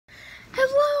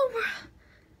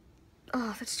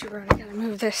Oh, that's too hard. I gotta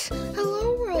move this.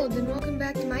 Hello world, and welcome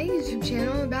back to my YouTube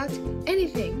channel about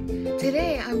anything.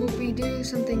 Today I will be doing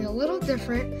something a little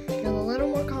different and a little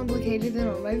more complicated than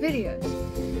all my videos.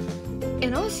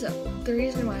 And also, the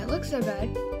reason why it looks so bad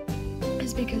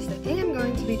is because the thing I'm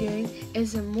going to be doing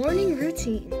is a morning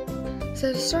routine.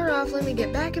 So to start off, let me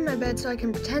get back in my bed so I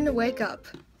can pretend to wake up.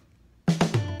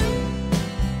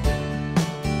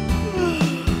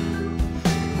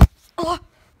 Oh.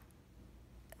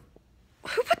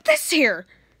 Who put this here?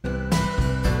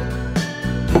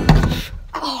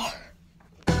 Oh.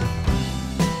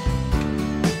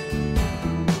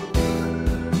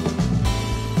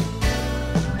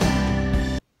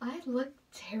 I look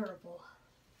terrible.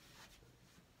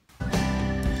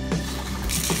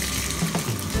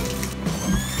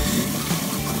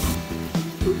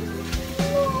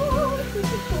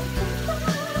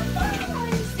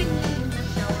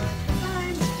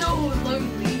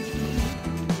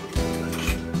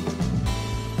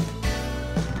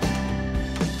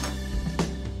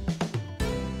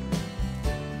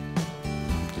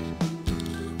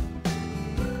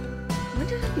 When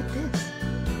did I get this?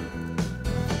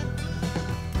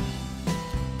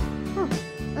 Huh,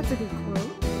 that's a good quote.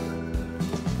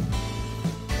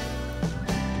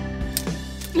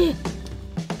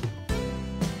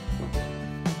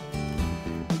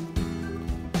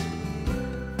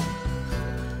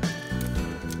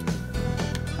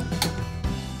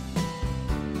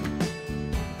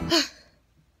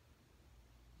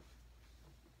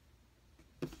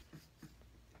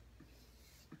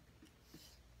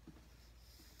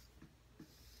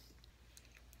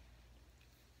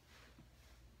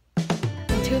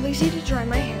 Too lazy to dry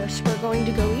my hair, so we're going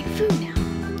to go eat food now.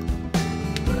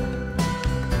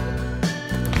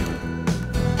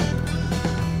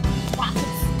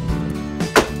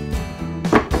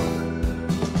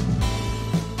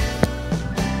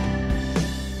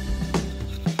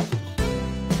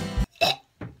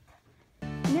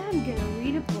 Now I'm gonna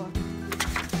read a book.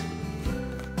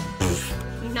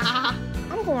 Nah,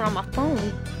 I'm going on my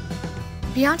phone.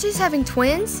 Beyonce's having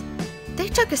twins? They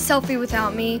took a selfie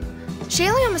without me.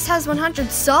 Shaylee almost has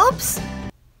 100 subs?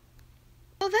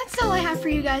 Well, that's all I have for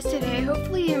you guys today.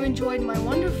 Hopefully you enjoyed my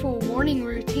wonderful morning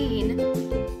routine.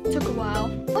 Took a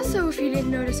while. Also, if you didn't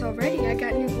notice already, I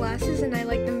got new glasses and I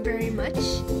like them very much.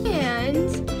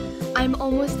 And I'm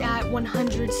almost at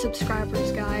 100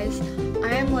 subscribers, guys.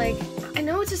 I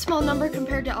know it's a small number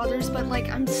compared to others, but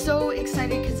I'm so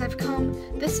excited because I've come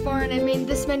this far and I made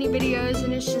this many videos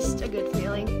and it's just a good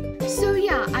feeling. So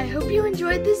yeah, I hope you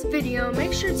enjoyed this video.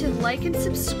 Make sure to like and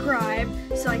subscribe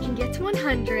so I can get to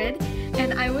 100,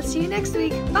 and I will see you next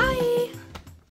week. Bye!